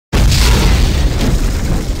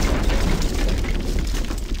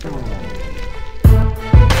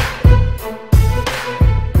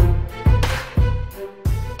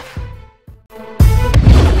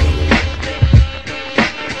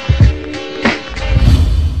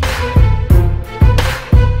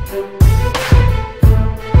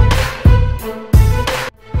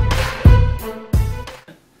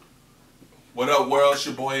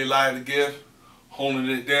boy Eliah the Gift, holding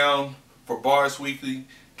it down for Bars Weekly,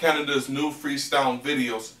 Canada's new freestyle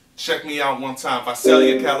videos. Check me out one time.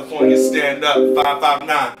 Visalia, California, stand up,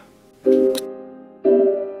 559.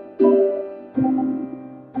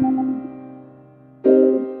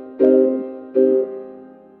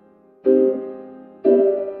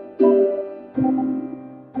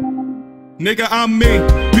 Nigga, I'm me.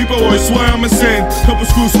 People always swear I'm insane. Couple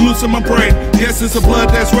screws loose in my brain. Yes, it's the blood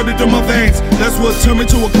that's running through my veins. That's what turned me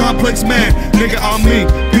to a complex man. Nigga, I'm me.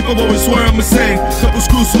 People always swear I'm insane. Couple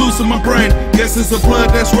screws loose in my brain. Yes, it's the blood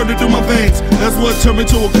that's running through my veins. That's what turned me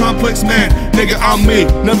to a complex man. Nigga, I'm me.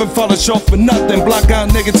 Never falling short for nothing. Block out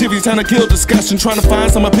negativity, trying to kill discussion. Trying to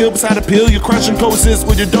find some appeal beside a pill. You're crushing, coexist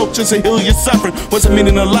with your dope just to heal your suffering. What's the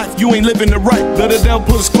meaning of life? You ain't living it right. Let the devil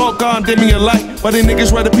put his cloak on, dim your light. Why they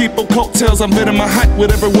niggas rather people coattails? I'm betting my height with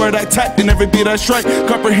every word I type and every beat I strike.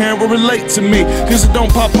 Comprehend will relate to me, cause it don't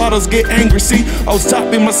pop bottles, get angry. See, I was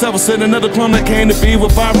topping myself, I said another clone that came to be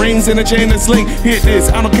with 5 rings and a chain that's linked. Hit this,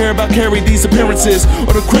 I don't care about carry these appearances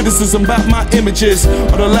or the criticism about my images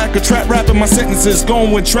or the lack of trap rap in my sentences.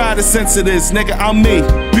 Going with try to censor this, nigga, I'm me.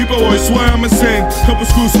 People always swear I'm insane. Couple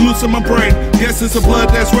screws loose in my brain. Yes, it's the blood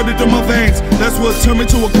that's running through my veins. That's what turned me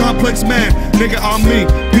to a complex man. Nigga, I'm me.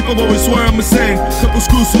 People always swear I'm insane. Couple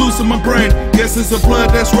screws loose in my brain. Yes, it's the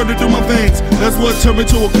blood that's running through my veins. That's what turned me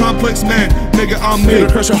to a complex man. Nigga, I'm me.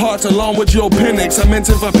 Crush your hearts along with your appendix. I meant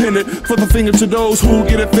if I pin it. Flip a finger to those who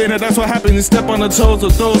get offended. That's what happened. You step on the toes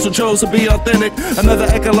of those who chose to be authentic. Another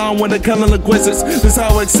echelon when they killing linguistics. This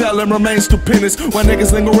how I excel and remain stupendous. Why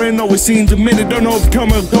niggas lingering, always seem diminished. Don't know if you're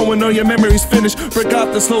coming or going or your memory's finished. Break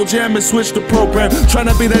out the slow jam and switch the program. Try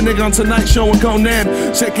to be that nigga on Tonight Show and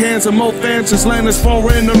Conan. Shake hands and more fans, just land this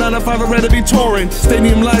foreign. No matter if I've rather be touring.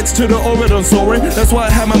 Stadium lights to the orbit, I'm soaring. That's why I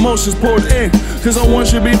have my emotions poured in. Cause I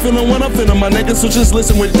want you to be feeling what I'm feeling, my nigga. So just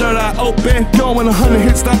listen with third eye open. Going 100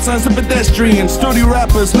 hit stop signs to pedestrians. Studio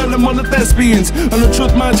rappers, let them on the thespians. On the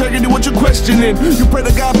truth, my integrity, what you questioning? You pray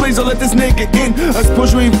to God, please don't let this nigga in. I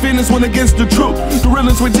suppose you ain't finished when against the truth. The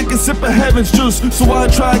realest we take a sip of heaven's juice. So I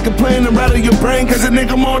try to complain and rattle your brain, cause a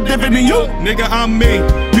nigga more different than you. Nigga, I'm me.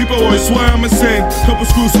 People always swear I'm insane. Couple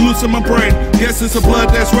screws loose in my brain. Yes, it's the blood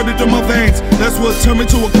that's running through my veins. That's what turned me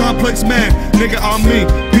to a complex man. Nigga, I'm me.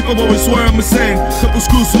 People always swear I'm insane. Couple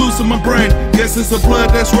screws loose in my brain. Yes, it's the blood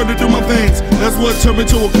that's running through my veins. That's what turned me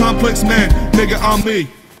to a complex man. Nigga, I'm me.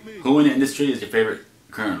 Who in the industry is your favorite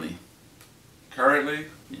currently? Currently?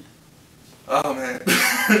 Yeah. Oh man.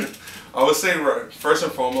 I would say first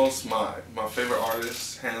and foremost, my favorite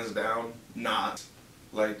artist, hands down, Nas.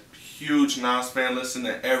 Like, huge Nas fan, listen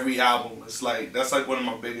to every album. It's like, that's like one of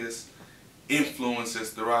my biggest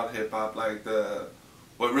influences throughout hip hop. Like,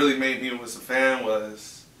 what really made me was a fan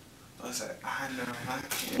was that I know I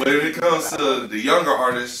can't. When it comes to the younger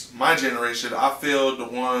artists, my generation, I feel the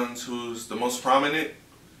ones who's the most prominent: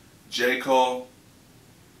 J. Cole,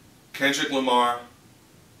 Kendrick Lamar,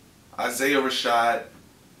 Isaiah Rashad.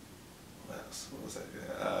 What else? What was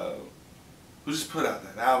that? Who just put out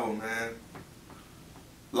that album, man?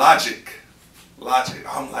 Logic.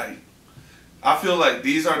 I'm like, I feel like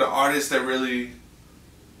these are the artists that really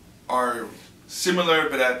are similar,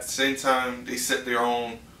 but at the same time, they set their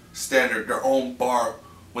own standard, their own bar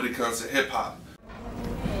when it comes to hip hop.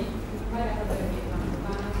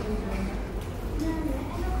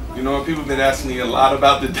 You know, people have been asking me a lot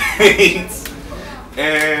about the dates,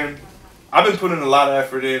 and I've been putting a lot of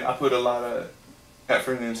effort in. I put a lot of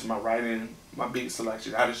effort into my writing, my beat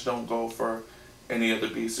selection. I just don't go for any other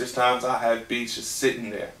beats. There's times I have beats just sitting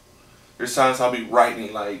there. There's times I'll be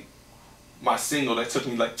writing like my single that took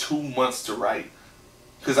me like 2 months to write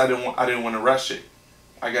because I didn't want to rush it.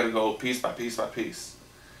 I gotta go piece by piece by piece.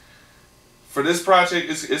 For this project,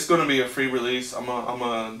 it's gonna be a free release. I'm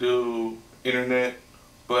gonna do internet,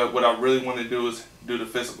 but what I really want to do is do the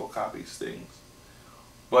physical copies things.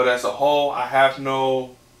 But as a whole, I have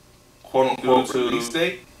no quote-unquote release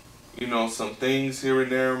date. You know, some things here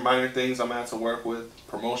and there, minor things I'm gonna have to work with,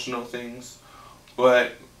 promotional things.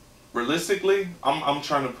 But realistically, I'm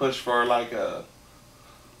trying to push for like a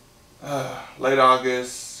late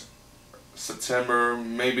August, September,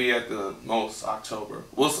 maybe at the most October.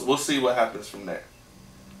 We'll see what happens from there.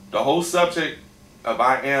 The whole subject of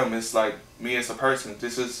I Am is like me as a person.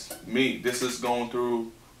 This is me. This is going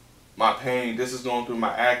through my pain. This is going through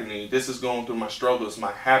my agony. This is going through my struggles,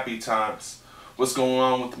 my happy times. What's going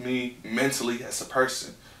on with me mentally as a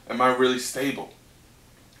person? Am I really stable?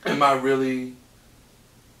 Am I really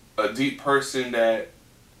a deep person that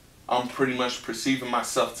I'm pretty much perceiving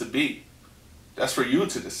myself to be? That's for you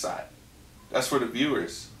to decide. That's for the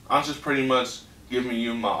viewers. I'm just pretty much giving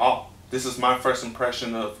you my all. This is my first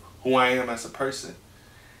impression of who I am as a person.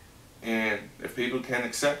 And if people can't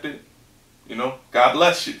accept it, you know, God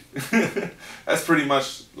bless you. That's pretty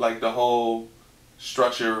much like the whole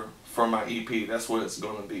structure for my EP. That's what it's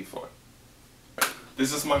going to be for.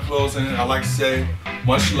 This is my closing. I like to say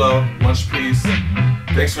much love, much peace.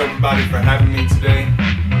 Thanks for everybody for having me today.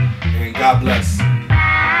 And God bless.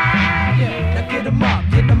 Yeah, now get them up,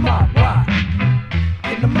 why?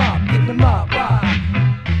 Get them up,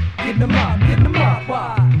 why? Get them up.